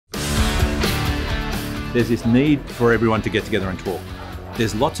there's this need for everyone to get together and talk.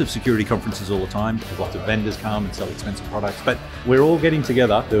 There's lots of security conferences all the time. There's lots of vendors come and sell expensive products, but we're all getting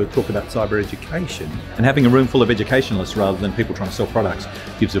together to talk about cyber education, and having a room full of educationalists rather than people trying to sell products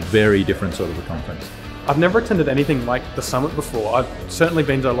gives a very different sort of a conference. I've never attended anything like the summit before. I've certainly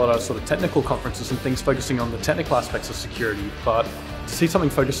been to a lot of sort of technical conferences and things focusing on the technical aspects of security, but to see something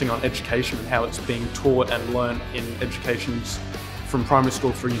focusing on education and how it's being taught and learned in educations from primary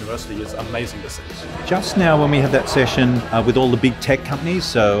school through university is amazing to see. Just now when we had that session with all the big tech companies,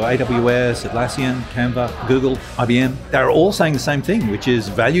 so AWS, Atlassian, Canva, Google, IBM, they're all saying the same thing, which is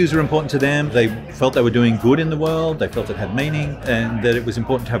values are important to them. They felt they were doing good in the world, they felt it had meaning, and that it was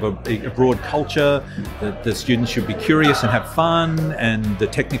important to have a broad culture, that the students should be curious and have fun, and the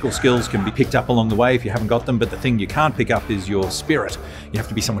technical skills can be picked up along the way if you haven't got them, but the thing you can't pick up is your spirit. You have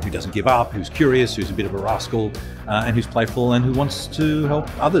to be someone who doesn't give up, who's curious, who's a bit of a rascal, and who's playful, and who wants to help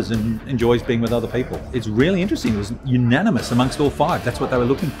others and enjoys being with other people. It's really interesting. It was unanimous amongst all five. That's what they were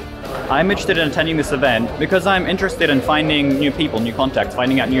looking for. I'm interested in attending this event because I'm interested in finding new people, new contacts,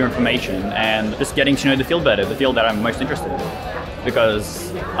 finding out new information, and just getting to know the field better, the field that I'm most interested in.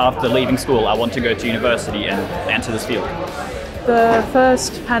 Because after leaving school, I want to go to university and enter this field. The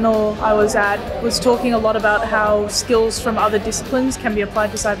first panel I was at was talking a lot about how skills from other disciplines can be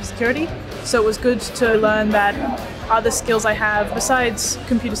applied to cybersecurity. So it was good to learn that other skills I have besides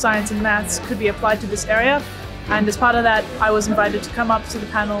computer science and maths could be applied to this area. And as part of that, I was invited to come up to the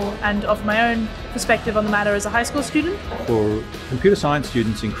panel and offer my own perspective on the matter as a high school student. For computer science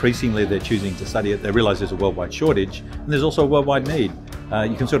students, increasingly they're choosing to study it. They realise there's a worldwide shortage, and there's also a worldwide need.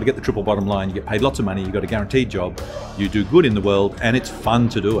 You can sort of get the triple bottom line. You get paid lots of money, you've got a guaranteed job, you do good in the world, and it's fun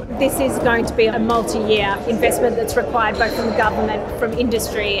to do it. This is going to be a multi-year investment that's required both from the government, from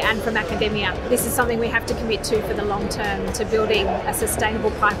industry and from academia. This is something we have to commit to for the long term, to building a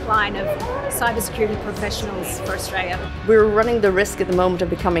sustainable pipeline of cybersecurity professionals for Australia. We're running the risk at the moment of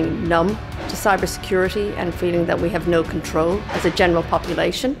becoming numb to cybersecurity and feeling that we have no control as a general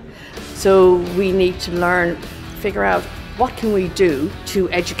population. So we need to learn, figure out what can we do to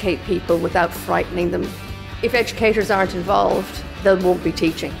educate people without frightening them. If educators aren't involved, they won't be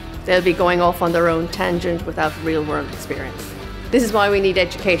teaching. They'll be going off on their own tangent without real-world experience. This is why we need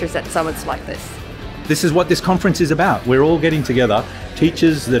educators at summits like this. This is what this conference is about. We're all getting together,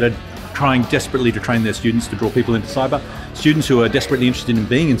 teachers that are trying desperately to train their students to draw people into cyber, students who are desperately interested in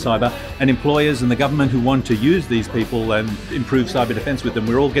being in cyber, and employers and the government who want to use these people and improve cyber defence with them.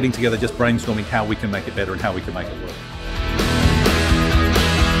 We're all getting together just brainstorming how we can make it better and how we can make it work.